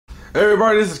Hey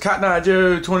everybody, this is Cotton Eye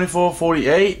Joe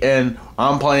 2448, and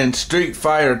I'm playing Street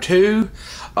Fighter 2.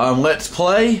 Let's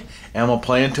play, and I'm gonna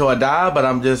play until I die. But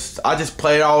I just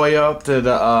played all the way up to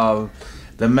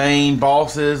the main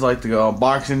bosses, like the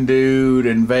boxing dude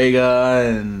and Vega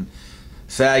and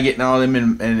Saget and all them,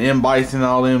 and M Bison and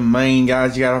all them main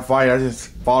guys you gotta fight. I just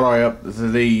fought all the way up to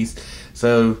these,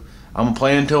 so I'm gonna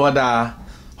play until I die.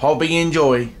 Hope you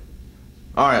enjoy.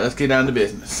 All right, let's get down to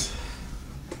business.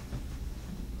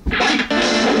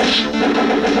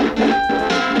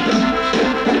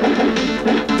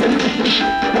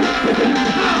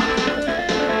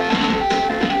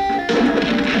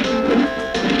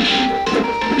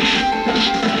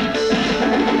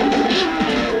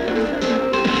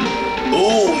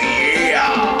 Oh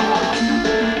yeah!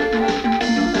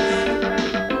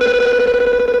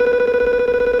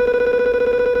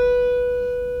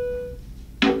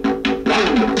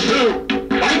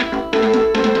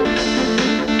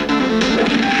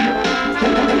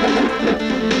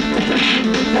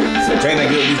 Ain't that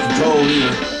good with these controls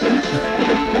either.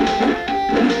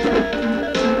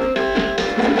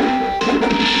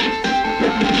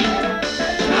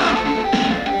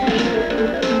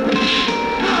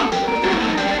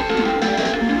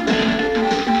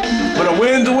 But a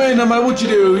win's a win, no matter what you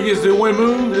do. You just do one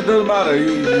move, it doesn't matter.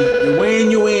 You win,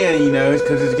 you win, you know. It's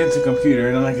because it's against the computer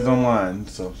and not like it's online,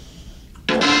 so.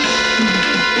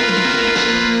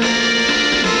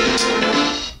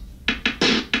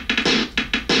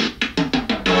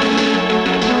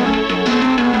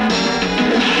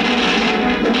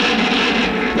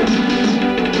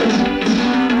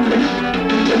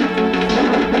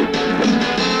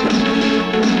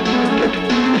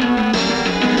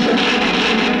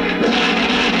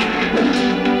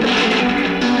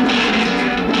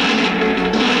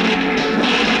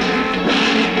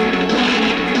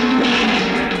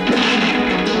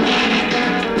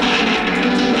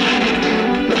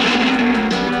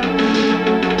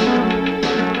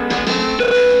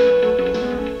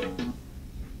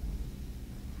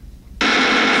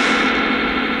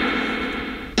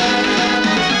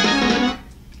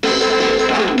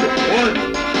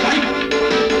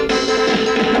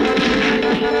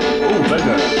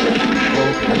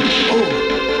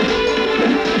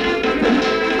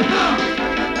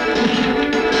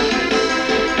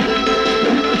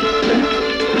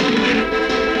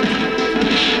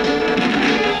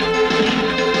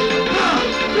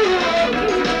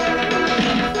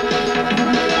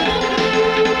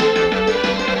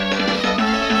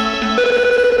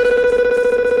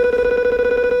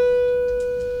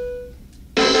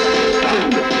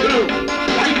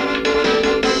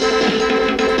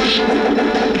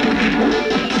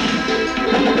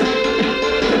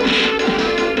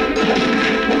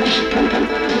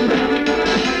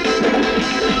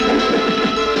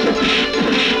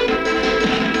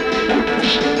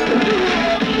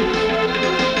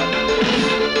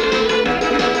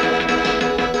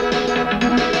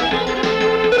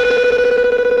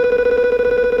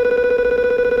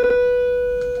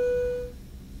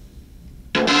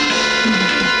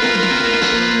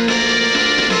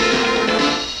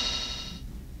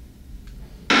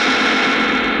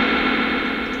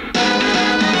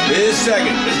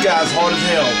 Second, this guy's hard as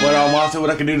hell, but I'll see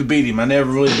what I can do to beat him. I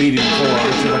never really beat him before.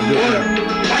 Let's see if I can do it now.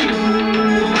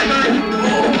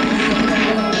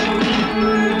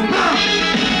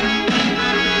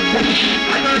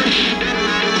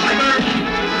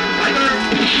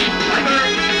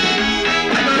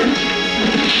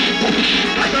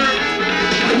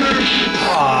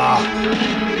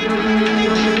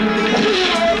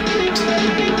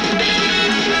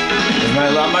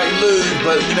 I might lose,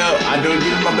 but you know, I do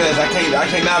give it my best. I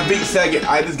cannot beat Saget.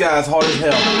 This guy's hard as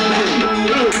hell.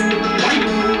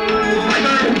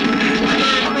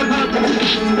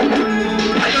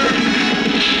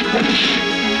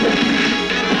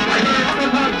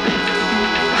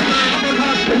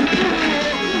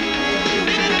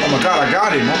 Oh my god, I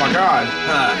got him. Oh my god.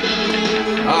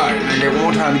 Alright, I got one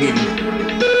more time to get him.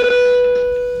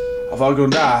 I thought I was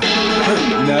gonna die.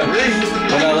 You know?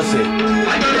 Well, now let's see.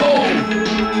 Oh!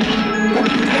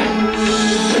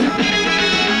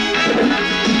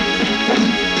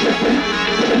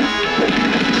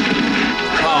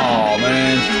 Oh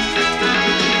man.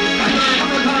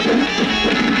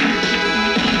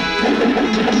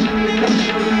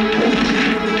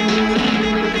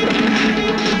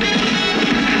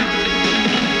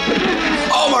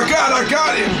 Oh my god, I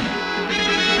got him!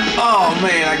 Oh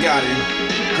man, I got him.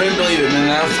 Couldn't believe it, man.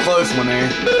 That was a close one there.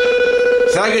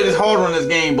 Saget is hard on this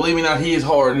game. Believe me or not, he is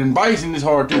hard. And Bison is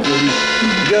hard too, because he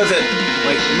does that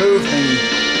like move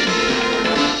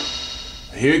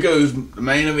thing. Here goes the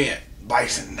main event.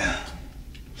 Bison. I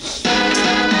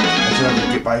should have to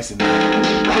get Bison.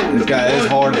 This guy is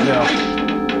hard as hell.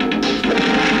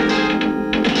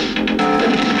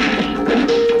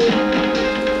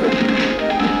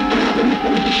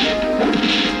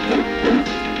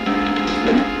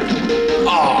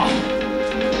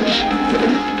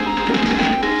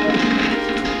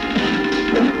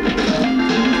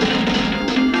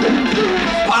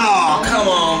 Oh, come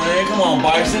on, man. Come on,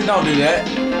 Bison. Don't do that.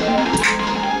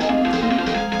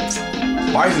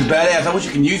 Bison's badass. I wish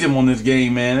you can use him on this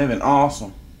game, man. They've been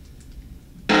awesome.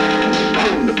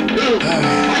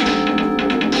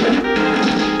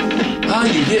 How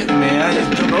you hit me, man? I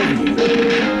just jumped over you.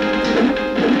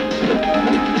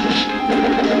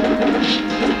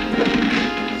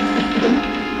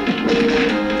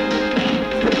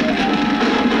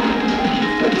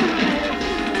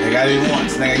 I gotta do it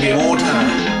once, and I gotta get it one more time.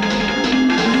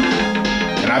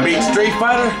 Can I beat Street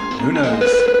Fighter? Who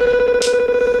knows?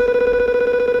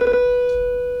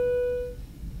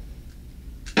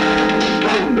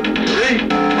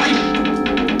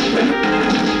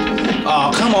 Oh,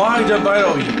 come on, I jumped right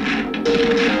over you.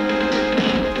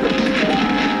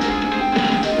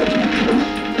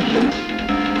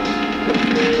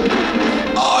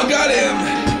 Oh, I got him.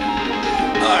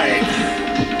 Alright.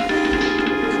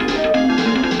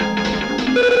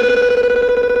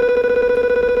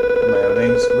 Man,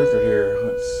 everything's wicked here.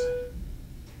 Let's...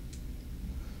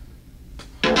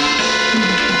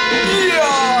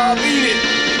 Yeah, beat it.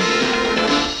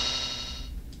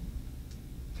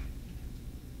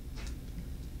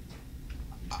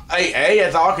 Hey,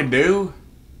 that's all I can do.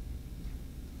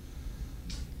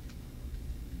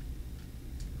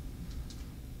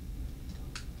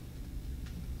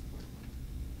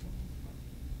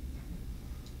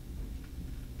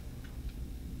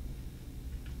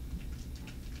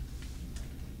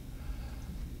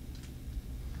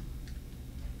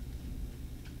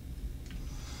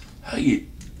 How you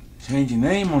change your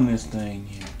name on this thing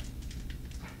here?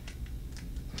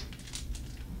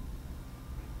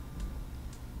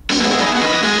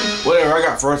 Whatever, I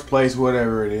got first place,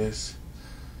 whatever it is.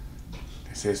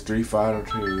 It says Street Fighter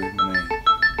 2 is my name.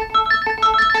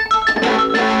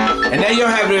 And there you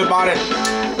have it, everybody.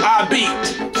 I beat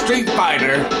Street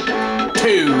Fighter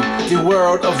 2, the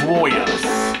World of Warriors.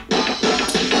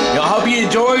 Y'all, I hope you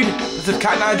enjoyed. This is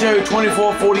Cotton Joe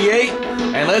 2448,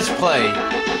 and let's play.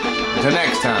 Until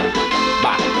next time,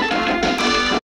 bye.